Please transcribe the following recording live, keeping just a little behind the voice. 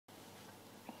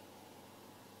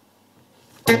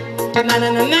Na na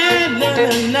na na na na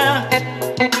na.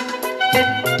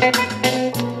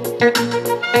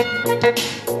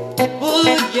 Oh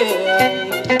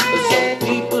yeah. Some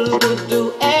people would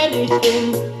do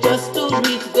anything just to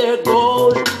reach their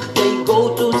goal. They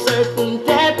go to certain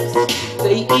depths.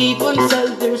 They even sell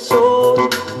their soul,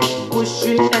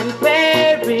 pushing and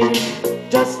bearing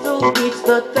just to reach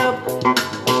the top,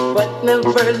 but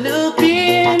never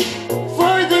looking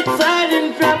for the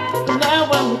silent drop. Now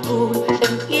I'm cool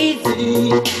and easy,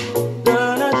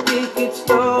 gonna take it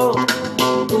slow.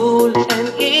 Cool and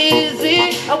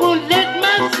easy, I won't let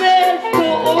myself go.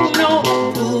 Oh no,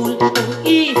 cool and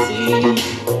easy,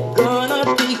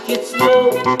 gonna take it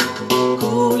slow.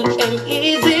 Cool and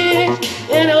easy,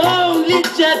 and only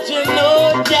judge you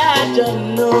know, judge you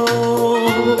know.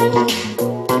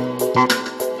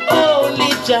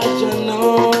 Only judge you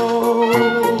know.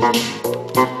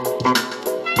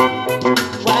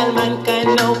 While mankind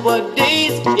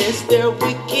nowadays, yes, they're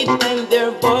wicked and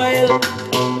they're vile.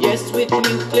 Yes, with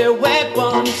nuclear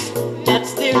weapons,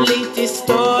 that's their latest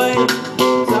toy.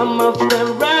 Some of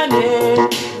them running,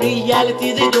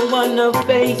 reality they don't wanna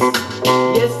face.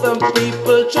 Yes, some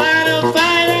people trying to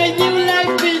find a new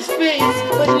life in space,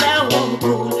 but now I'm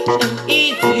cool and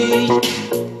easy,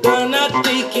 gonna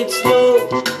take it slow.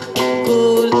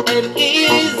 Cool and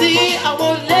easy, I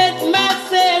won't let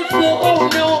myself go. Oh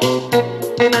no,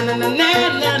 na na na na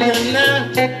na na na.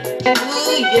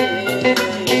 Ooh yeah,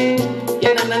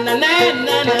 yeah na na na na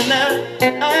na na na.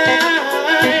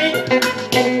 Ay,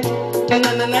 na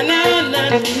na na na na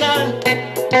na na.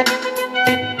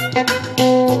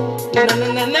 Na na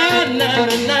na na na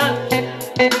na na.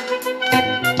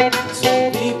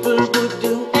 Some people would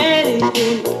do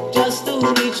anything just to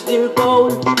reach their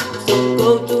goal. Some go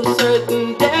to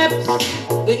certain depths,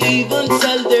 they even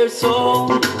sell their soul,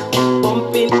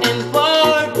 pumping and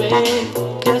pouring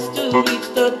just to reach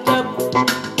the top,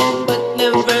 but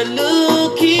never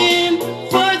looking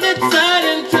for that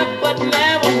silent trap. But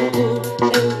now I'm cool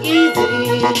and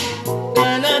easy,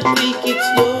 gonna take it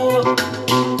slow.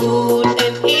 Cool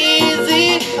and easy,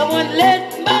 I won't let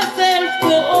myself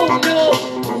go. Oh no,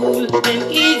 cool and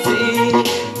easy,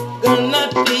 gonna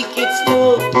take it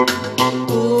slow.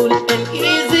 Cool and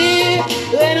easy,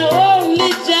 and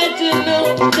only judge you know,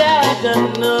 judge you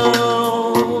know.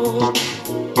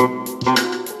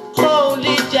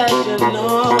 Only judge you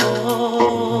know.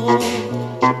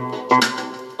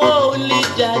 Only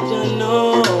judge you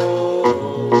know.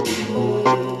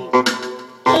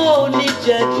 Only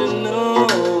judge you know.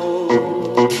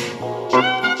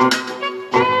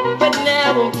 But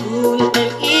now I'm cool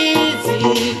and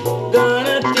easy,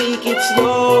 gonna take it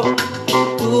slow.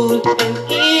 Cool and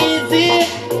easy,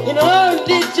 and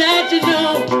only judge you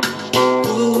know.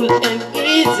 Cool and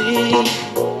easy,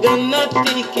 gonna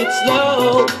take it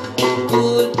slow.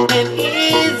 Cool and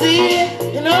easy,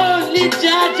 and only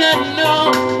judge you know.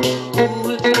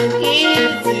 Cool and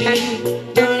easy,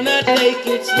 gonna take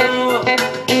it slow.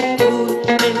 Cool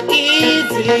and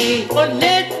easy, won't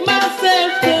let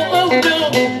myself go. Oh no,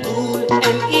 cool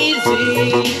and easy,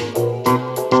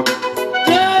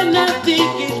 gonna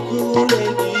take it cool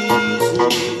and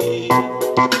easy.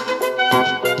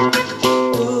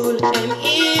 Cool and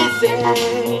easy.